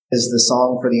is the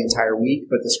song for the entire week,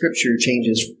 but the scripture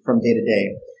changes from day to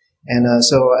day. And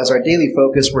so as our daily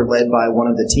focus, we're led by one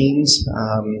of the teams,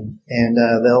 and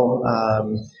they'll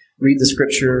read the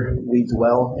scripture, we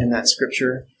dwell in that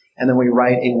scripture, and then we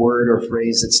write a word or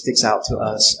phrase that sticks out to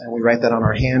us, and we write that on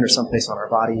our hand or someplace on our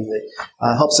body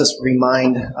that helps us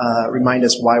remind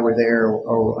us why we're there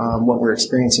or what we're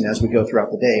experiencing as we go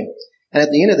throughout the day. And at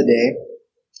the end of the day,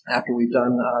 after we've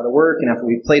done the work and after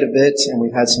we've played a bit and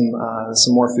we've had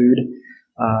some more food,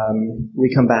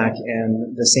 we come back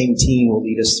and the same team will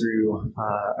lead us through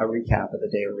a recap of the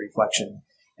day or reflection.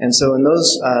 And so in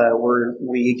those,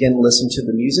 we again listen to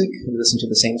the music, we listen to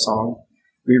the same song,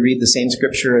 we read the same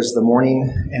scripture as the morning,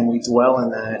 and we dwell in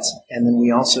that. And then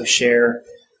we also share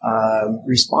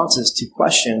responses to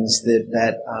questions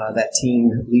that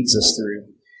team leads us through.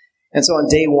 And so on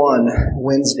day one,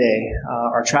 Wednesday,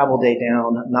 our travel day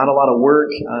down, not a lot of work,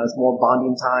 it's more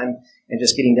bonding time and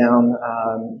just getting down.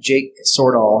 Jake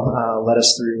Sordahl led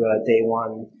us through day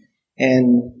one.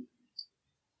 And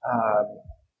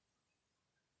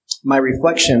my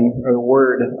reflection or the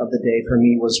word of the day for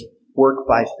me was work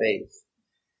by faith.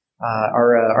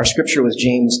 Our scripture was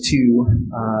James 2,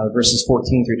 verses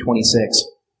 14 through 26.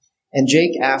 And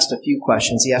Jake asked a few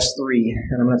questions. He asked three,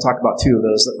 and I'm going to talk about two of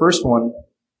those. The first one,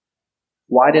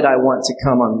 why did I want to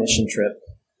come on mission trip?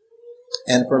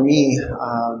 And for me,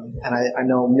 and I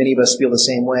know many of us feel the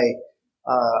same way,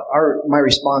 my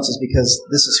response is because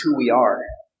this is who we are.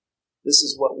 This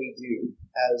is what we do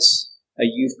as a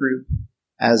youth group,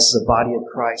 as the body of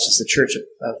Christ, as the Church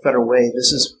of Federal Way.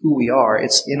 This is who we are.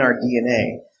 It's in our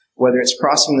DNA. Whether it's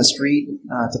crossing the street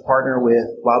to partner with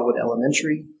Wildwood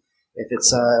Elementary, if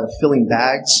it's filling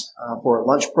bags for a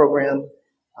lunch program,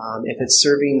 if it's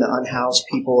serving the unhoused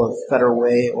people of Federal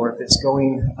Way, or if it's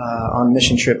going on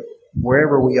mission trip,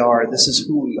 wherever we are, this is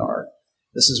who we are.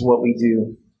 This is what we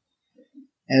do.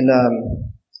 And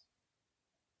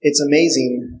it's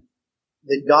amazing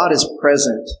that God is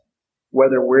present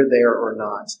whether we're there or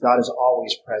not. God is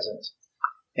always present.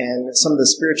 And some of the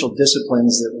spiritual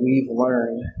disciplines that we've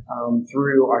learned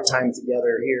through our time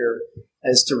together here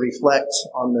is to reflect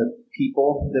on the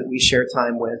people that we share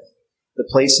time with, the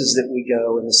places that we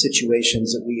go, and the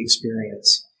situations that we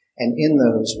experience. And in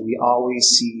those, we always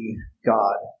see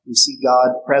God. We see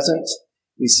God present.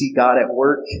 We see God at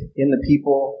work in the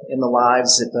people, in the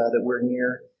lives that we're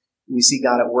near. We see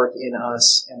God at work in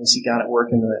us, and we see God at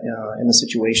work in the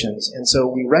situations. And so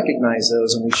we recognize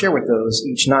those, and we share with those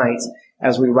each night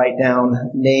as we write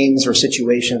down names or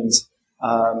situations,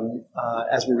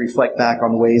 as we reflect back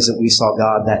on ways that we saw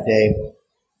God that day.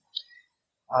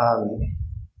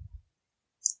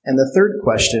 And the third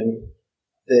question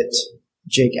that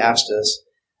Jake asked us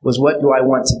was, what do I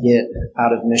want to get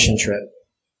out of mission trip?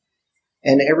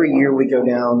 And every year we go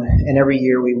down, and every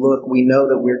year we look, we know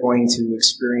that we're going to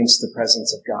experience the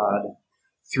presence of God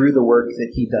through the work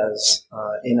that He does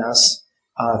in us,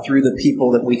 through the people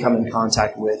that we come in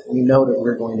contact with. We know that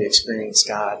we're going to experience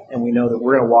God, and we know that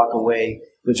we're going to walk away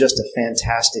with just a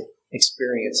fantastic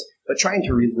experience. But trying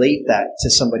to relate that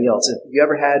to somebody else. If you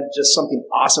ever had just something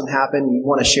awesome happen, and you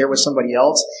want to share with somebody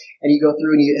else, and you go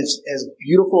through and as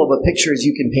beautiful of a picture as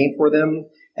you can paint for them,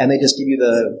 and they just give you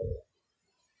the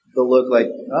look like,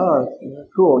 oh,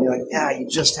 cool. And you're like, yeah, you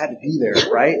just had to be there,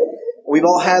 right? We've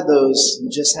all had those, you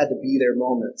just had to be there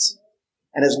moments.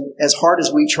 And as hard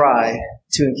as we try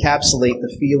to encapsulate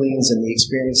the feelings and the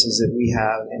experiences that we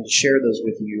have and to share those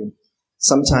with you,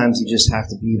 sometimes you just have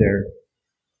to be there.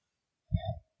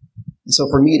 And so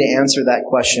for me to answer that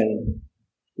question,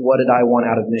 what did I want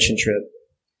out of mission trip?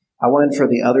 I wanted for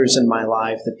the others in my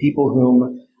life, the people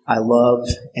whom I love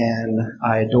and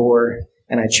I adore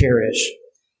and I cherish,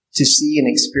 to see and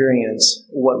experience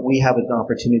what we have an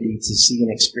opportunity to see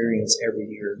and experience every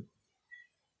year.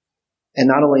 And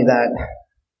not only that,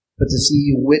 but to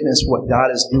see, witness what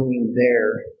God is doing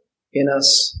there in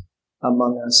us,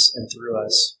 among us, and through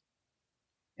us.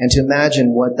 And to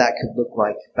imagine what that could look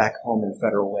like back home in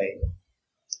Federal Way.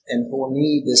 And for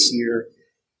me this year,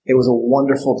 it was a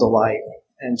wonderful delight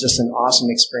and just an awesome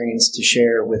experience to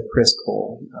share with Chris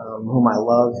Cole, whom I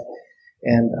love.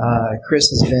 And Chris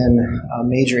has been a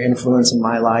major influence in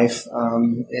my life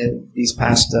in these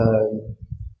past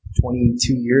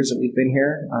 22 years that we've been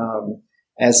here.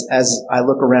 As I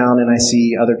look around and I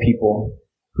see other people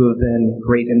who have been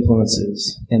great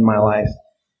influences in my life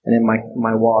and in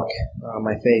my walk,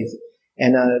 my faith,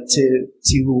 and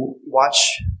to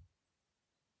watch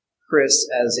Chris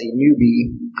as a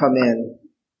newbie come in,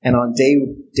 and on day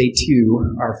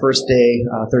 2, our first day,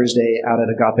 Thursday, out at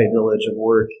Agape Village of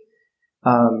work,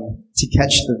 to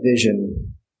catch the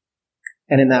vision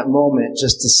And in that moment,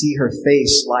 just to see her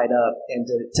face light up and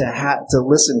to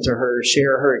listen to her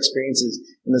share her experiences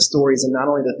and the stories, and not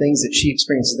only the things that she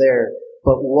experienced there,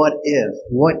 but what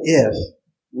if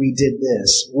we did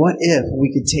this? What if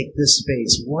we could take this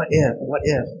space? What if?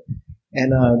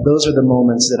 And those are the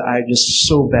moments that I just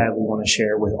so badly want to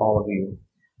share with all of you.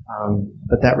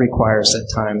 But that requires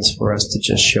at times for us to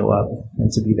just show up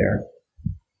and to be there.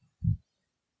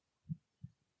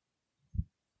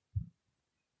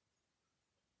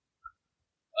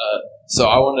 So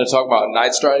I wanted to talk about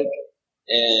Night Strike.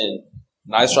 And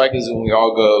Night Strike is when we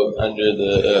all go under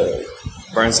the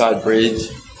Burnside Bridge,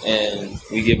 and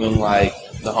we give them, like,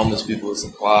 the homeless people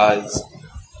supplies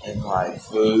and, like,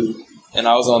 food. And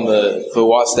I was on the food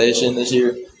wash station this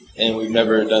year, and we've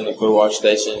never done the food wash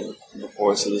station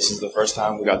before, so this is the first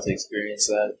time we got to experience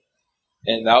that.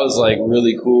 And that was, like,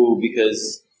 really cool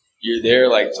because you're there,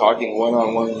 like, talking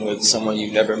one-on-one with someone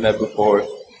you've never met before,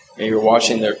 and you're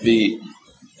washing their feet.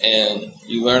 And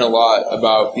you learn a lot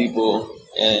about people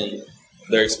and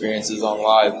their experiences on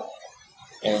live.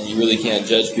 And you really can't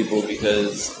judge people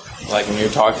because, like, when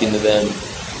you're talking to them,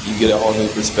 you get a whole new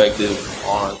perspective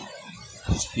on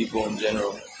just people in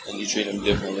general, and you treat them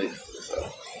differently.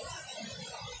 So.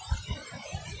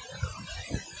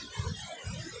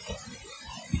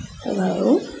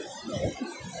 Hello.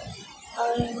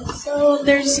 So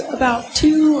there's about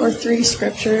 2 or 3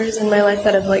 scriptures in my life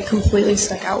that have, like, completely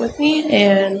stuck out with me,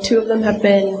 and 2 of them have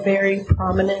been very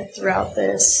prominent throughout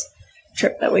this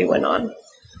trip that we went on.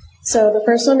 So the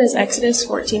first one is Exodus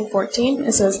 14:14.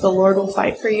 It says, "The Lord will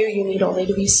fight for you. You need only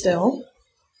to be still."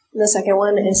 And the second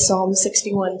one is Psalm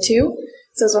 61:2.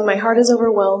 It says, "When my heart is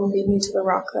overwhelmed, lead me to the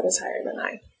rock that is higher than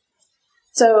I."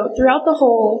 So throughout the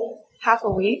whole half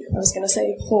a week, I was going to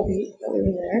say whole week that we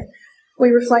were there, we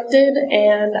reflected,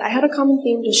 and I had a common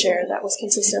theme to share that was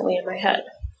consistently in my head.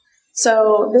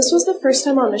 So this was the first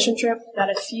time on a mission trip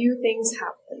that a few things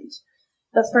happened.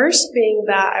 The first being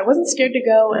that I wasn't scared to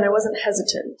go and I wasn't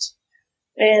hesitant.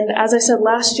 And as I said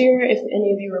last year, if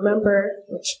any of you remember,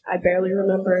 which I barely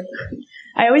remembered,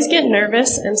 I always get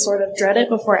nervous and sort of dread it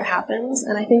before it happens.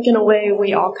 And I think in a way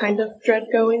we all kind of dread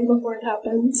going before it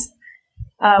happens,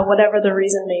 whatever the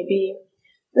reason may be.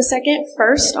 The second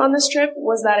first on this trip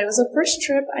was that it was the first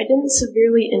trip I didn't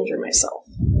severely injure myself.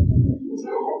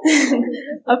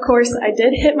 Of course, I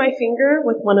did hit my finger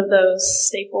with one of those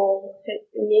staple hit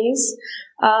thingies,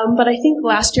 but I think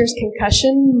last year's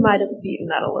concussion might have beaten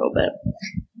that a little bit.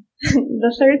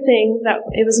 The third thing, that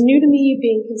it was new to me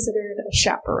being considered a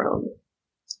chaperone.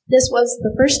 This was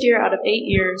the first year out of 8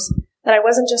 years that I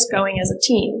wasn't just going as a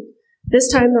team.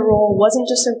 This time the role wasn't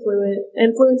just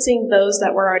influencing those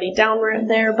that were already down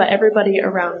there, but everybody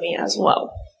around me as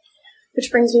well.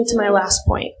 Which brings me to my last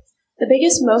point. The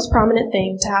biggest, most prominent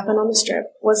thing to happen on this trip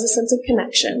was a sense of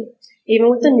connection, even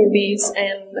with the newbies,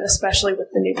 and especially with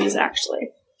the newbies, actually.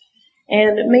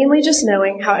 And mainly just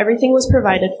knowing how everything was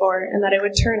provided for and that it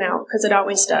would turn out, because it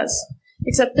always does.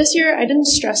 Except this year, I didn't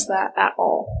stress that at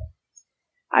all.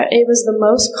 It was the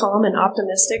most calm and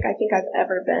optimistic I think I've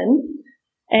ever been.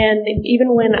 And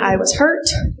even when I was hurt,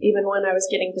 even when I was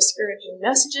getting discouraging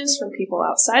messages from people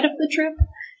outside of the trip,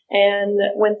 and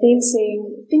when things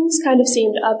kind of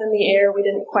seemed up in the air, we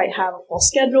didn't quite have a full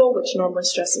schedule, which normally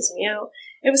stresses me out,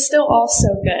 it was still all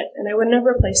so good, and I would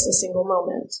never waste a single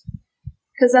moment.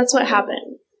 Because that's what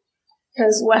happened.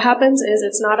 Because what happens is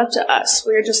it's not up to us.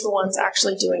 We're just the ones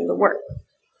actually doing the work.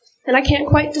 And I can't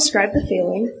quite describe the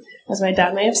feeling, as my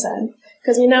dad may have said,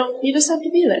 because, you just have to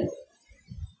be there.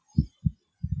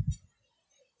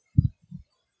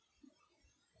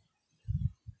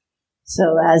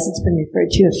 So as it's been referred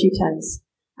to a few times,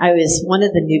 I was one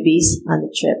of the newbies on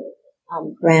the trip.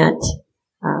 Grant,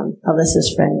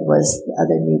 Alyssa's friend, was the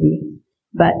other newbie.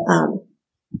 But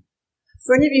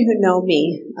for any of you who know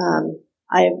me,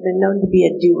 I have been known to be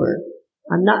a doer.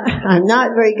 I'm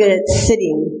not very good at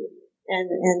sitting.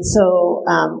 And so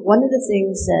one of the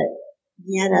things that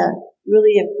Deanna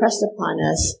really impressed upon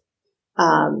us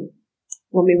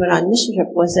when we went on mission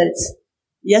trip was that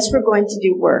yes, we're going to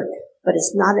do work, but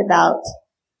it's not about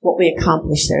what we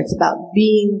accomplish there. It's about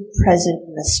being present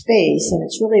in the space, and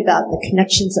it's really about the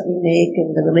connections that we make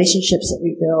and the relationships that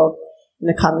we build and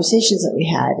the conversations that we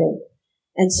had.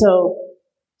 And so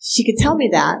she could tell me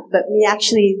that, but me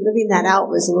actually living that out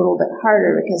was a little bit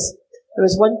harder, because there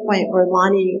was one point where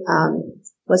Lonnie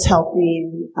was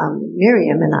helping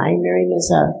Miriam and I. Miriam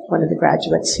is one of the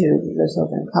graduates who lives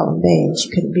over in Column Bay, and she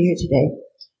couldn't be here today.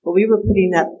 But we were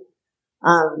putting up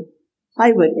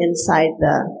plywood inside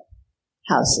the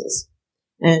houses.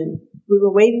 And we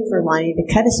were waiting for Lonnie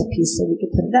to cut us a piece so we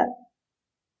could put it up.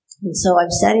 And so I'm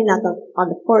standing on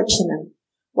the porch, and I'm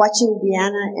watching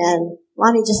Deanna and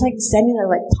Lonnie just like standing there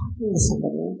like talking to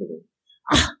somebody. And thinking,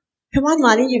 come on,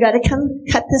 Lonnie, you got to come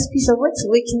cut this piece of wood so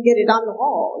we can get it on the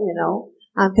wall,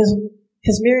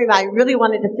 because Mary and I really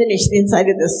wanted to finish the inside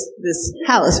of this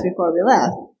house before we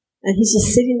left. And he's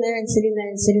just sitting there and sitting there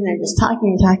and sitting there, just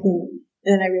talking and talking.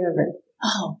 And then I remembered,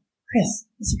 oh, Chris,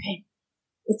 it's okay.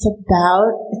 It's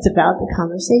about the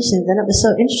conversations. And it was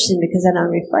so interesting because then on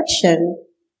reflection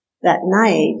that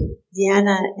night,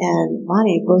 Deanna and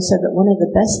Lonnie both said that one of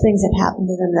the best things that happened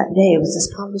to them that day was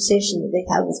this conversation that they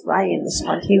had with Ryan, the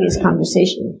spontaneous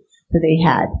conversation that they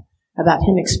had about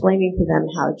him explaining to them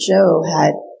how Joe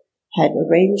had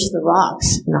arranged the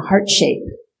rocks in a heart shape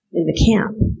in the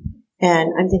camp.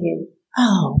 And I'm thinking,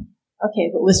 oh,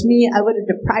 okay, if it was me, I would have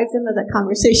deprived them of that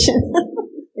conversation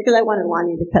because I wanted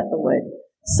Lonnie to cut the wood.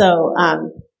 So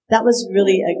that was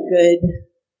really a good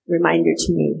reminder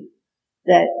to me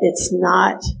that it's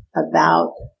not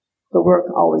about the work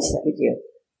always that we do,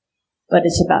 but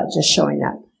it's about just showing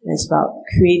up. And it's about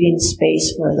creating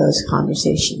space for those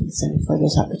conversations and for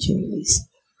those opportunities.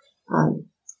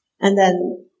 And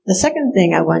then the second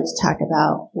thing I wanted to talk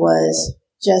about was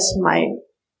just my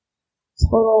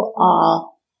total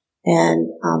awe and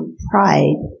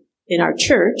pride in our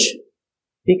church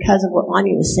because of what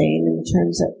Lonnie was saying in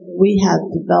terms that we have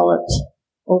developed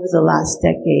over the last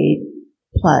decade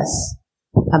plus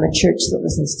a church that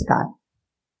listens to God.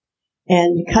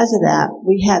 And because of that,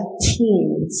 we have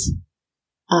teens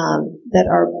that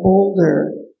are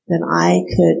bolder than I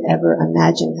could ever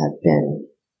imagine have been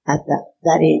at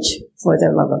that age for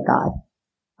their love of God.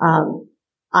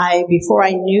 Before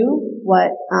I knew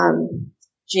what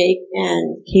Jake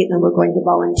and Caitlin were going to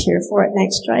volunteer for at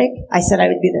Night Strike, I said I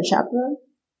would be their chaperone.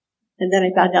 And then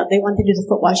I found out they wanted to do the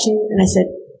foot washing, and I said,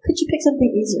 could you pick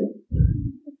something easier?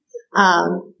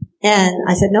 And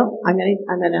I said, no, I'm gonna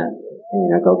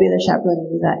go be their chaperone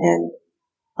and do that. And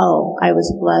I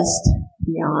was blessed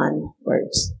beyond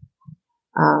words.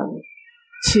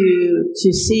 To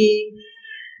see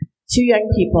two young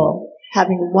people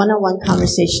having one-on-one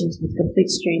conversations with complete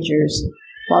strangers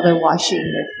while they're washing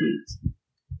their feet.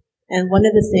 And one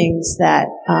of the things that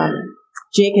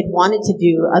Jake had wanted to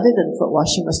do other than foot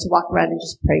washing was to walk around and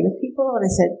just pray with people. And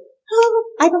I said,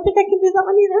 I don't think I can do that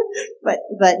one either.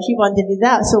 But he wanted to do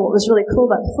that. So what was really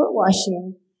cool about the foot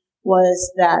washing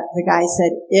was that the guy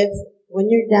said, if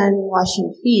when you're done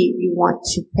washing feet, you want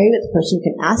to pray with the person, you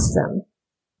can ask them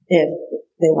if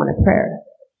they want a prayer.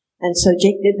 And so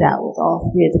Jake did that with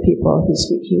all three of the people whose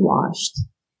feet he washed.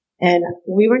 And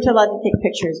we weren't allowed to take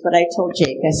pictures, but I told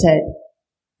Jake, I said,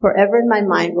 forever in my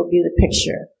mind will be the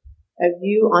picture of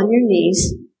you on your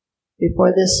knees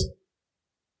before this,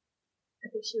 I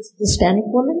think she was a Hispanic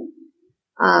woman,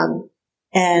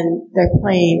 and they're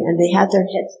praying, and they have their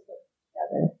heads put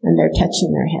together, and they're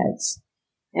touching their heads.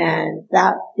 And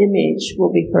that image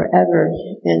will be forever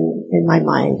in my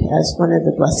mind as one of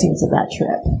the blessings of that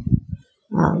trip.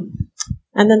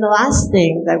 And then the last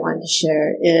thing that I wanted to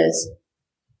share is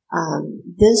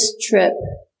this trip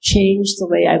changed the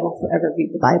way I will forever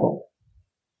read the Bible.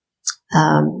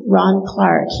 Ron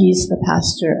Clark, he's the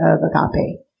pastor of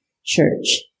Agape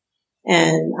Church.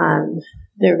 And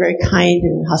they're very kind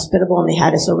and hospitable, and they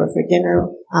had us over for dinner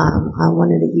on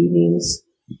one of the evenings.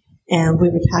 And we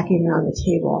were talking around the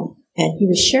table, and he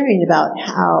was sharing about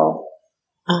how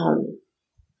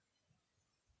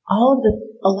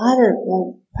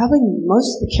probably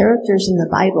most of the characters in the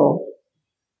Bible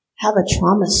have a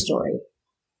trauma story.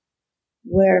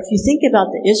 Where if you think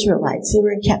about the Israelites, they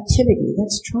were in captivity.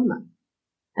 That's trauma.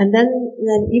 And then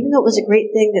even though it was a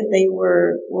great thing that they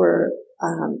were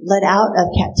let out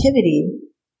of captivity,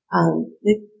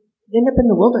 they ended up in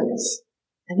the wilderness,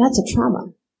 and that's a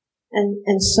trauma.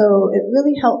 And so it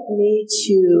really helped me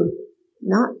to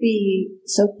not be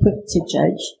so quick to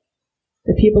judge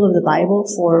the people of the Bible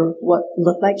for what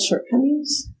looked like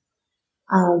shortcomings,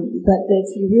 but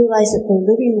if you realize that they're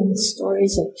living in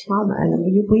stories of trauma, and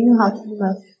we know how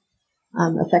trauma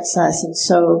affects us, and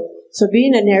so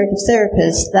being a narrative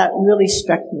therapist, that really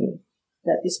struck me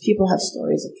that these people have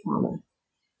stories of trauma.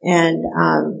 And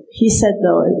he said,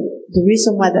 though, the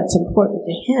reason why that's important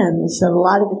to him is that a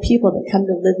lot of the people that come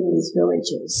to live in these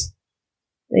villages,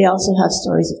 they also have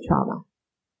stories of trauma.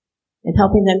 And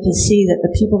helping them to see that the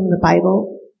people in the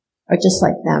Bible are just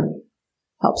like them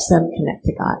helps them connect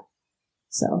to God.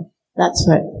 So those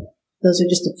are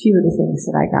just a few of the things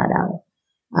that I got out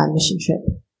of mission trip.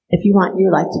 If you want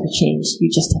your life to be changed, you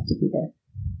just have to be there.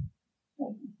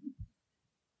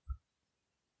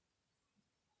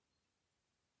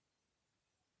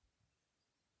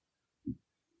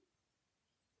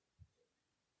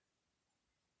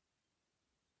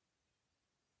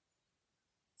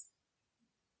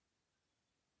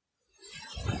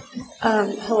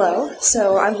 Hello.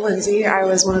 So I'm Lindsay. I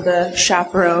was one of the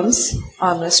chaperones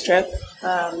on this trip.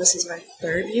 This is my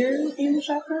 3rd year being a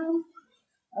chaperone.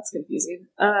 That's confusing.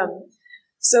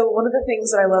 So one of the things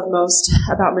that I love most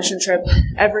about Mission Trip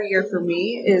every year for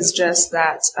me is just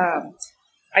that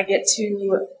I get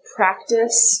to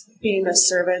practice being a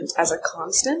servant as a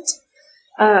constant.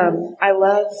 I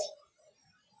love,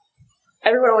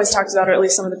 everyone always talks about, or at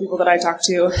least some of the people that I talk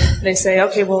to, they say,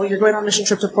 okay, well, you're going on a mission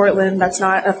trip to Portland. That's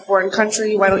not a foreign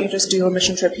country. Why don't you just do a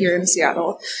mission trip here in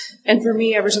Seattle? And for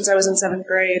me, ever since I was in 7th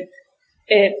grade,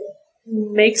 it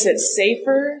makes it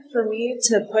safer for me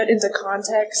to put into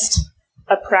context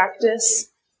a practice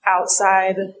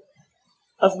outside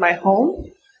of my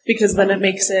home, because then it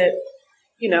makes it,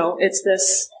 it's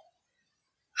this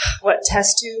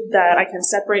test tube that I can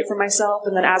separate from myself,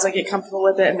 and then as I get comfortable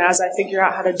with it and as I figure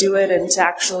out how to do it and to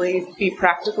actually be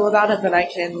practical about it, then I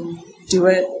can do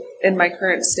it in my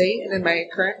current state and in my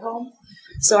current home.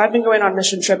 So I've been going on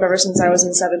mission trip ever since I was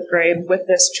in 7th grade with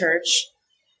this church.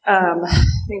 I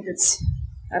think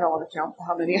I don't want to count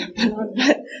how many I've been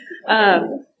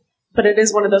on, but it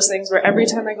is one of those things where every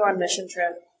time I go on mission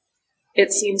trip,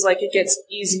 it seems like it gets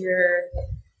easier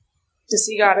to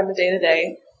see God in the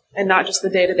day-to-day, and not just the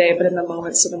day-to-day, but in the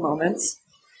moments to the moments.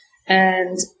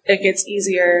 And it gets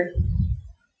easier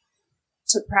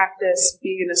to practice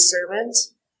being a servant,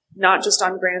 not just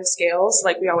on grand scales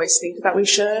like we always think that we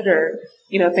should, or,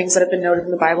 things that have been noted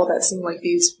in the Bible that seem like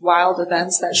these wild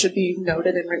events that should be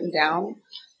noted and written down.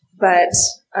 But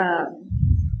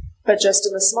just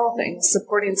in the small things,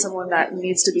 supporting someone that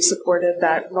needs to be supported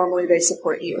that normally they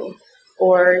support you.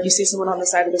 Or you see someone on the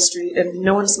side of the street and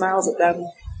no one smiles at them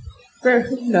for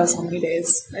who knows how many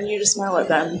days, and you just smile at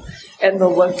them, and the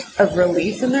look of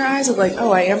relief in their eyes of like,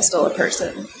 oh, I am still a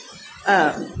person.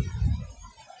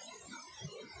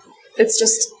 It's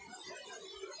just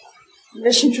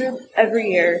mission trip every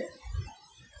year.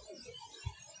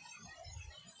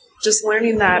 Just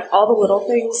learning that all the little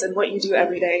things and what you do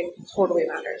every day totally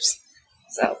matters.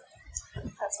 So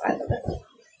that's why I love it.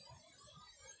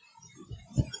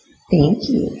 Thank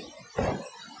you.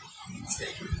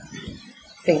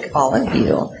 Thank all of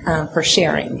you for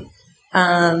sharing.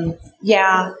 I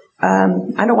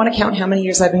don't want to count how many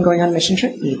years I've been going on mission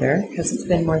trip either, because it's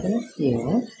been more than a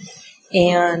few.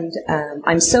 And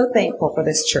I'm so thankful for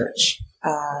this church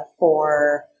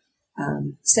for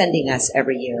sending us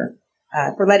every year,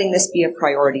 for letting this be a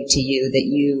priority to you, that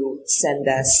you send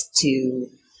us to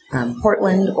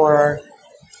Portland or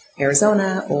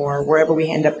Arizona or wherever we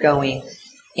end up going.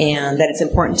 And that it's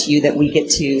important to you that we get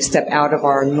to step out of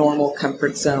our normal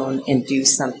comfort zone and do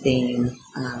something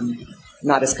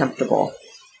not as comfortable.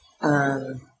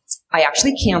 I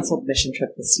actually canceled mission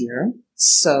trip this year,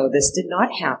 so this did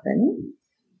not happen.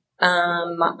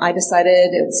 I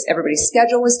decided everybody's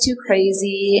schedule was too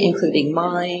crazy, including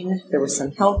mine. There were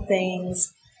some health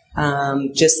things,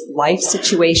 just life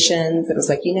situations. It was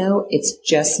like, it's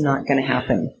just not going to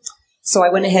happen. So I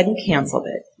went ahead and canceled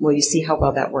it. Well, you see how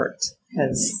well that worked,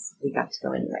 because we got to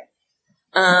go anyway.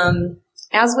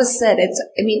 As was said,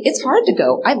 it's hard to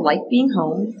go. I like being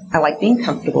home. I like being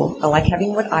comfortable. I like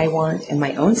having what I want in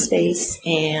my own space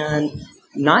and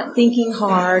not thinking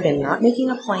hard and not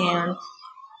making a plan.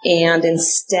 And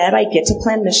instead, I get to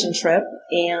plan mission trip.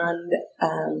 And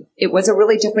it was a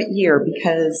really different year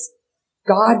because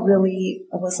God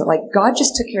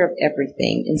just took care of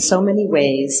everything in so many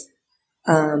ways.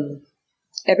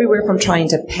 Everywhere from trying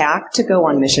to pack to go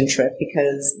on mission trip,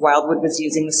 because Wildwood was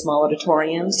using the small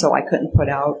auditorium, so I couldn't put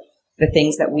out the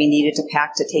things that we needed to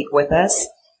pack to take with us,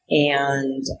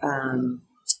 and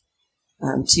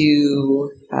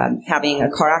to having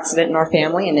a car accident in our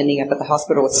family and ending up at the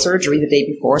hospital with surgery the day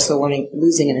before, so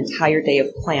losing an entire day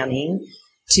of planning,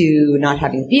 to not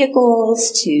having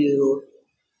vehicles, to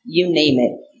you name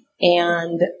it.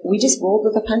 And we just rolled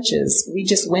with the punches. We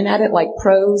just went at it like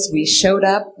pros. We showed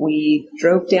up, we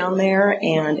drove down there,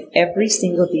 and every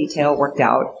single detail worked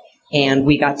out. And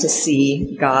we got to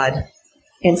see God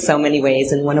in so many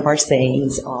ways. And one of our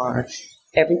sayings are,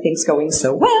 everything's going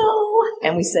so well.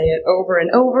 And we say it over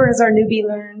and over as our newbie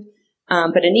learned.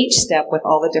 But in each step with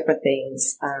all the different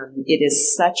things, it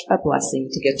is such a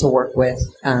blessing to get to work with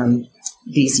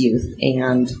these youth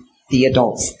and the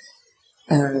adults.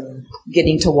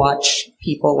 Getting to watch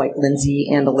people like Lindsay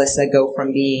and Alyssa go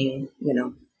from being,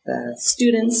 the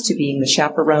students to being the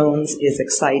chaperones is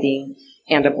exciting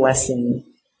and a blessing.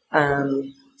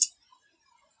 I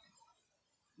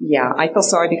feel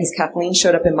sorry because Kathleen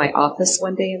showed up in my office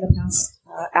one day in the past,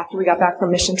 after we got back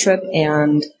from mission trip,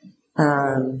 and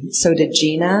so did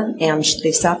Gina, and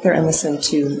they sat there and listened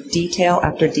to detail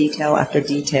after detail after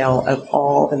detail of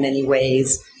all the many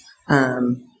ways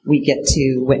we get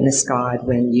to witness God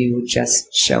when you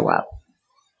just show up.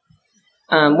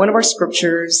 One of our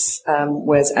scriptures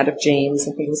was out of James.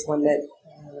 I think it was one that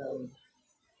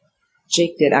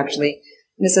Jake did, actually.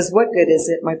 And it says, "What good is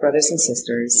it, my brothers and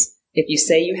sisters, if you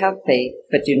say you have faith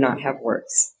but do not have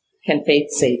works? Can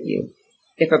faith save you?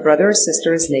 If a brother or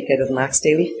sister is naked and lacks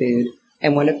daily food,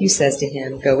 and one of you says to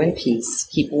him, 'Go in peace,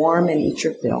 keep warm and eat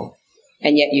your fill,'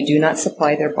 and yet you do not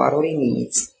supply their bodily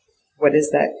needs, what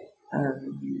is that?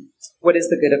 What is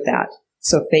the good of that?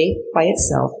 So faith by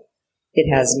itself,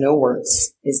 it has no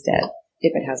works, is dead.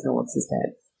 If it has no works, is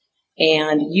dead."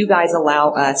 And you guys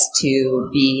allow us to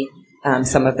be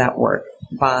some of that work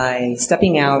by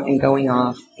stepping out and going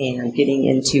off and getting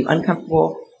into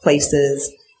uncomfortable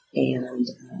places and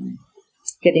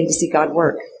getting to see God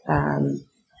work. And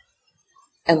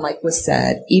like was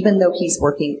said, even though he's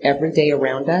working every day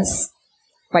around us,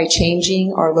 by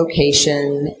changing our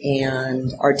location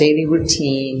and our daily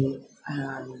routine,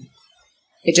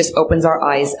 it just opens our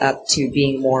eyes up to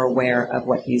being more aware of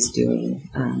what he's doing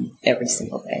every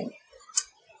single day.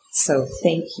 So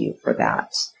thank you for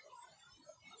that.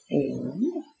 And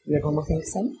you have one more thing to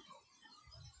say?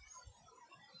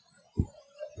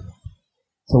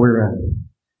 So we're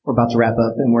about to wrap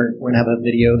up, and we're going to have a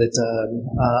video that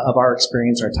of our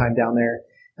experience, our time down there,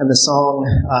 and the song,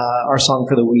 our song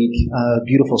for the week,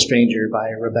 "Beautiful Stranger" by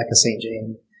Rebecca St.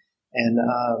 James. And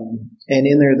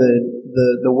in there,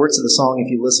 the words of the song, if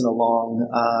you listen along,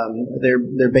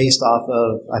 they're based off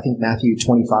of, I think, Matthew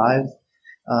 25,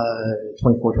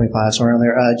 24, 25, somewhere around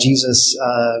there. Jesus,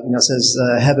 says,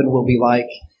 heaven will be like,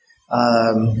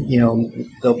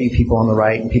 there'll be people on the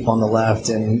right and people on the left,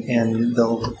 and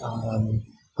they'll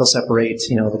separate,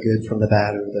 the good from the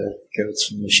bad, or the goats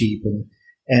from the sheep,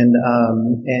 and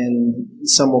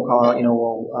some will call out,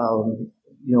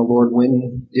 Lord,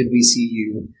 when did we see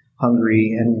you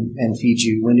hungry and feed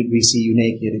you? When did we see you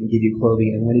naked and give you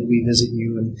clothing? And when did we visit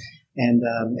you? And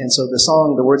so the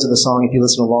song, the words of the song, if you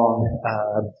listen along,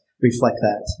 reflect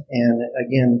that. And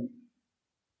again,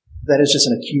 that is just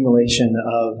an accumulation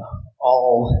of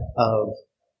all of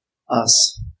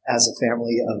us as a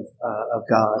family of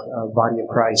God, a body of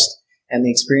Christ, and the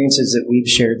experiences that we've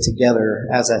shared together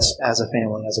as a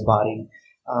family, as a body,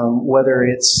 whether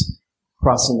it's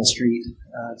crossing the street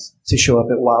to show up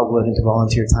at Wildwood and to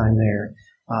volunteer time there,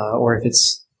 or if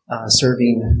it's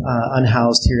serving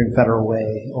unhoused here in Federal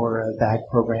Way, or bag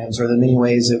programs, or the many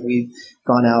ways that we've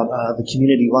gone out, the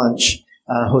community lunch,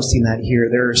 hosting that here.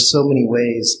 There are so many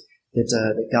ways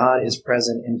that God is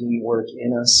present and doing work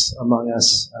in us, among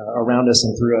us, around us,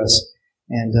 and through us.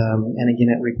 And again,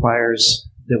 it requires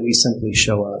that we simply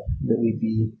show up, that we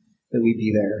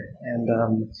be there.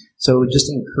 And so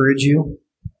just encourage you,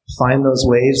 find those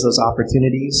ways, those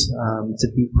opportunities to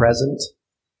be present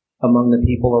among the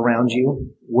people around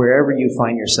you, wherever you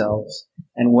find yourselves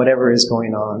and whatever is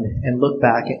going on, and look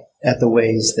back at the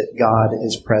ways that God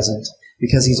is present,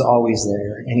 because he's always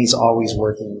there and he's always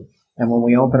working. And when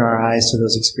we open our eyes to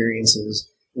those experiences,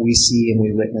 we see and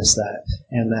we witness that,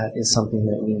 and that is something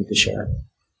that we need to share.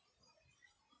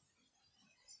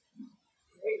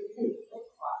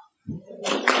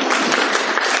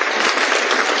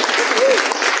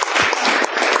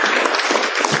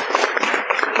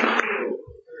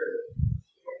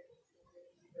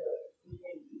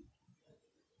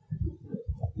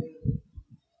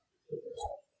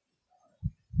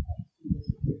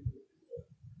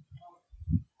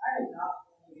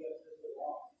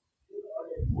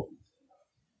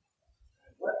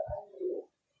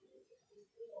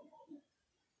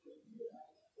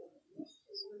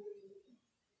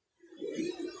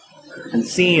 And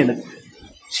seen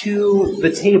to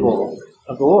the table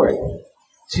of the Lord,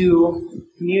 to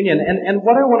communion. And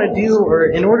what I want to do, or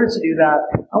in order to do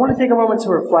that, I want to take a moment to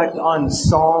reflect on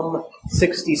Psalm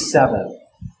 67.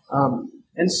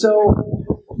 And so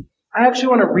I actually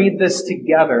want to read this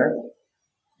together,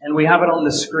 and we have it on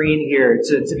the screen here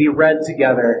to be read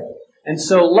together. And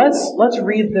so let's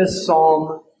read this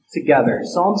psalm together.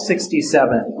 Psalm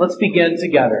 67. Let's begin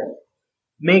together.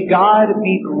 May God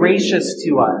be gracious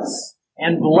to us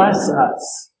and bless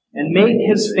us and make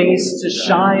his face to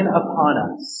shine upon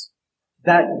us,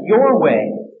 that your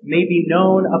way may be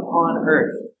known upon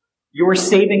earth, your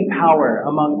saving power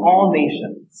among all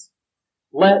nations.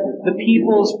 Let the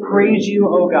peoples praise you,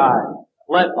 O God.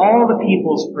 Let all the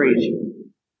peoples praise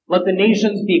you. Let the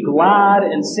nations be glad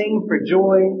and sing for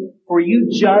joy, for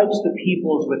you judge the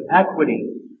peoples with equity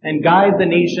and guide the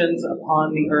nations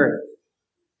upon the earth.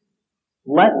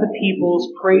 Let the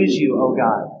peoples praise you, O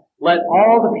God. Let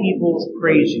all the peoples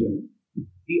praise you.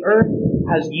 The earth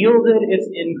has yielded its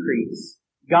increase.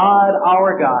 God,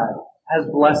 our God, has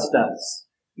blessed us.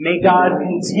 May God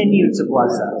continue to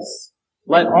bless us.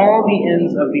 Let all the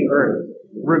ends of the earth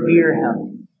revere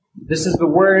him. This is the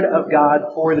word of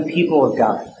God for the people of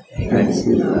God. Amen.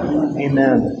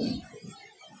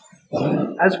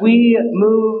 As we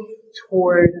move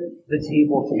toward the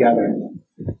table together,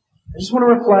 I just want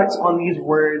to reflect on these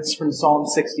words from Psalm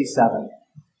 67.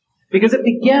 Because it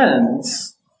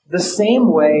begins the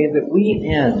same way that we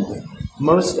end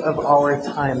most of our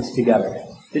times together.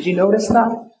 Did you notice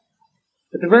that?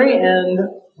 At the very end,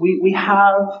 we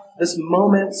have this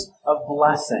moment of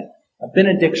blessing, a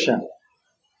benediction,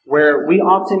 where we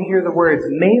often hear the words,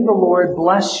 "May the Lord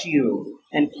bless you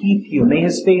and keep you. May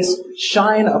his face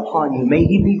shine upon you. May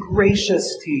he be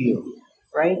gracious to you."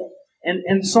 Right?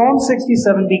 And Psalm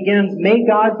 67 begins, "May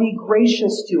God be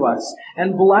gracious to us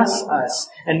and bless us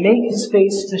and make his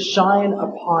face to shine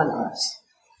upon us."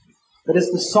 But as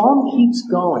the psalm keeps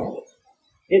going,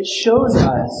 it shows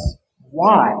us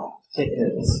why it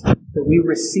is that we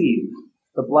receive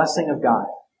the blessing of God.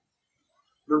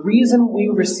 The reason we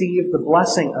receive the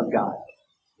blessing of God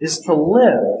is to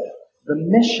live the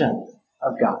mission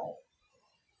of God.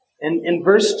 And in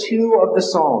verse 2 of the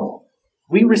psalm,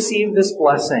 we receive this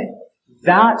blessing,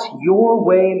 that your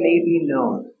way may be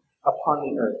known upon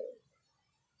the earth.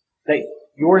 That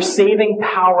your saving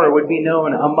power would be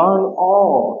known among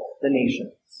all the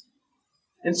nations.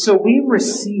 And so we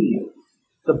receive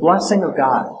the blessing of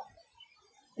God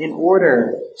in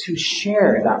order to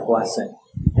share that blessing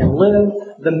and live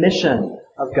the mission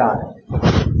of God.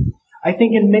 I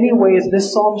think in many ways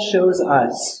this psalm shows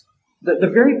us the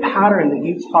very pattern that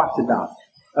you talked about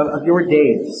of your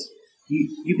days.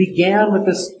 You began with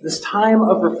this time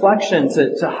of reflection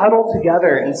to huddle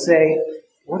together and say,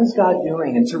 what is God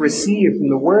doing? And to receive from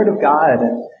the Word of God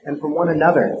and from one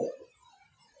another.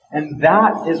 And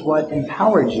that is what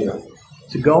empowered you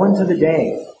to go into the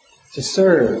day, to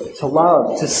serve, to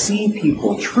love, to see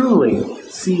people, truly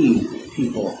see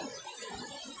people,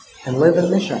 and live in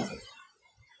mission.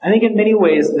 I think in many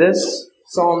ways this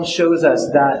psalm shows us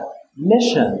that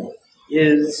mission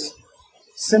is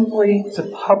simply to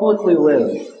publicly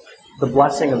live the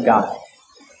blessing of God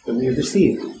that we have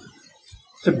received.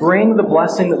 To bring the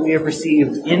blessing that we have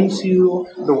received into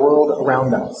the world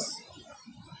around us.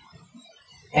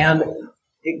 And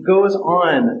it goes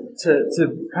on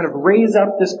to kind of raise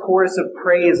up this chorus of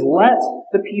praise. Let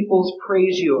the peoples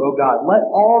praise you, O God. Let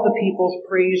all the peoples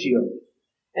praise you.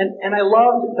 And I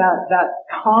loved that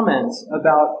comment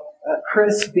about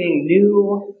Chris being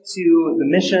new to the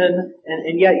mission,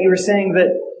 and yet you were saying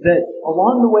that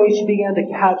along the way she began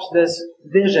to catch this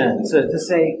vision to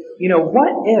say,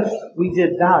 what if we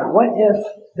did that? What if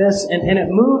this? And it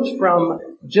moved from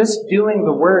just doing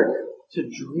the work to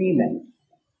dreaming.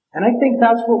 And I think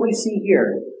that's what we see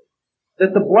here.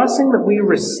 That the blessing that we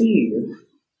receive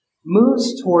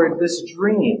moves toward this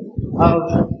dream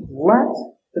of let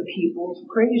the peoples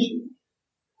praise you.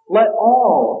 Let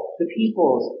all the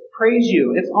peoples praise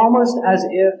you. It's almost as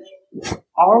if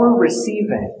our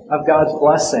receiving of God's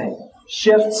blessing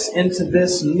shifts into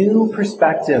this new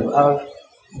perspective of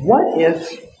what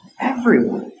if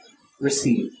everyone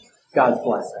received God's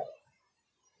blessing?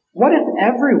 What if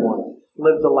everyone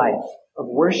lived a life of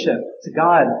worship to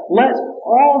God? Let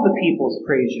all the peoples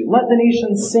praise you. Let the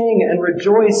nations sing and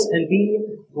rejoice and be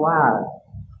glad.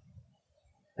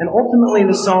 And ultimately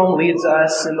the psalm leads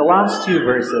us in the last two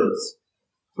verses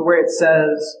to where it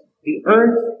says, the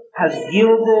earth has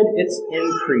yielded its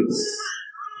increase.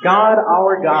 God,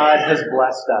 our God, has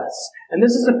blessed us. And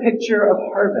this is a picture of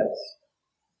harvest.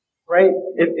 Right?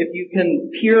 If you can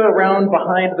peer around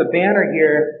behind the banner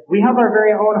here, we have our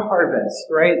very own harvest,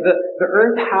 right? The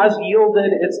earth has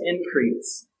yielded its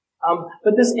increase.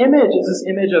 But this image is this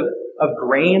image of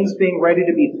grains being ready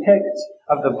to be picked,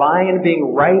 of the vine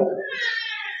being ripe.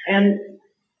 And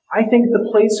I think the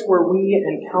place where we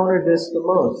encounter this the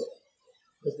most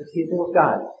is the table of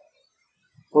God,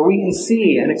 where we can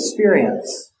see and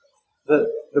experience the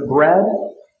bread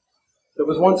that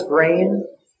was once grain,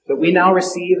 that we now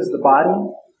receive as the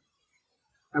body,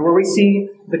 and where we see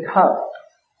the cup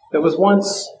that was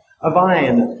once a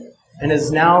vine and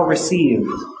is now received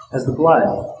as the blood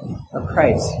of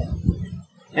Christ.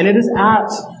 And it is at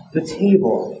the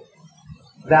table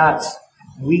that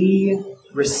we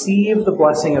receive the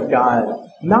blessing of God,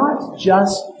 not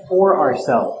just for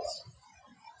ourselves,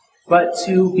 but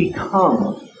to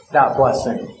become that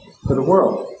blessing for the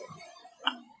world.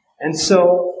 And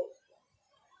so,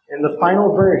 in the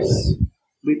final verse,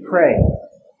 we pray,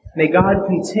 may God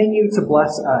continue to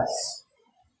bless us,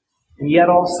 and yet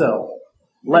also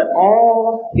let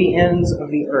all the ends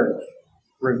of the earth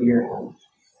revere him.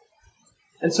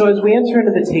 And so as we enter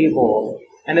into the table,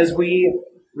 and as we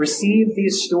receive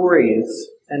these stories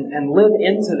and live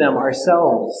into them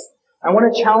ourselves, I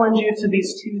want to challenge you to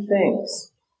these two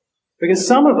things. Because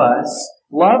some of us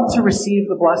love to receive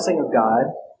the blessing of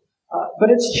God, but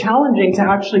it's challenging to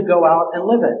actually go out and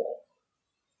live it.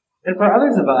 And for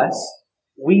others of us,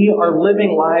 we are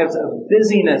living lives of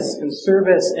busyness and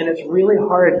service, and it's really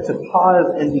hard to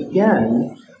pause and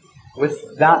begin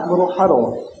with that little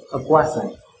huddle of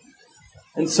blessing.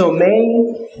 And so may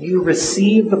you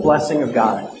receive the blessing of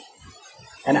God.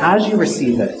 And as you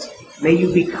receive it, may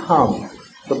you become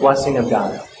the blessing of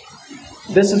God.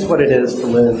 This is what it is to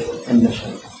live in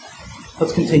mission.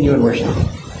 Let's continue in worship.